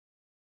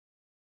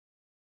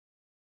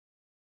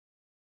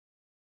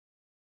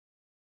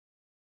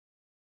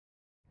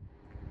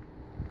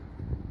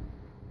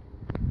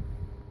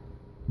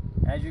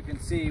as you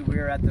can see,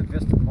 we're at the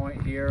Vista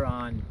Point here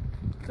on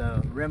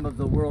the rim of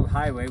the World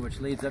Highway, which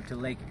leads up to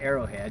Lake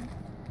Arrowhead.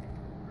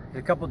 It's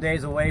a couple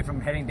days away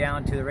from heading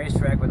down to the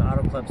racetrack with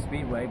Auto Club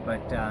Speedway,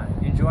 but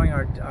enjoying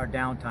our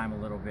downtime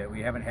a little bit. We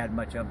haven't had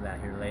much of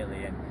that here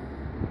lately,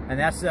 and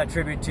that's a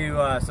tribute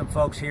to some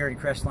folks here in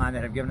Crestline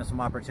that have given us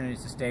some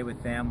opportunities to stay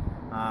with them,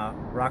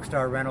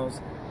 Rockstar Rentals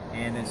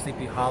and then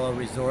Sleepy Hollow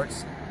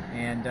Resorts.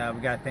 And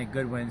we got to thank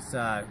Goodwins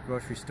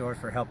grocery stores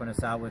for helping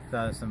us out with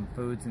some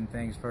foods and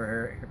things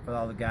for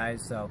all the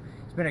guys. So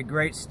it's been a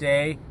great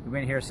stay. We've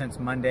been here since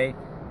Monday,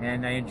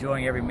 and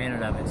enjoying every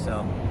minute of it.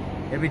 So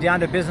it'll be down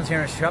to business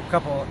here in a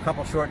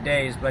couple short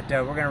days, but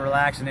we're going to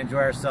relax and enjoy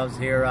ourselves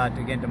here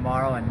again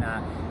tomorrow and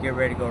get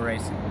ready to go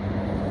racing.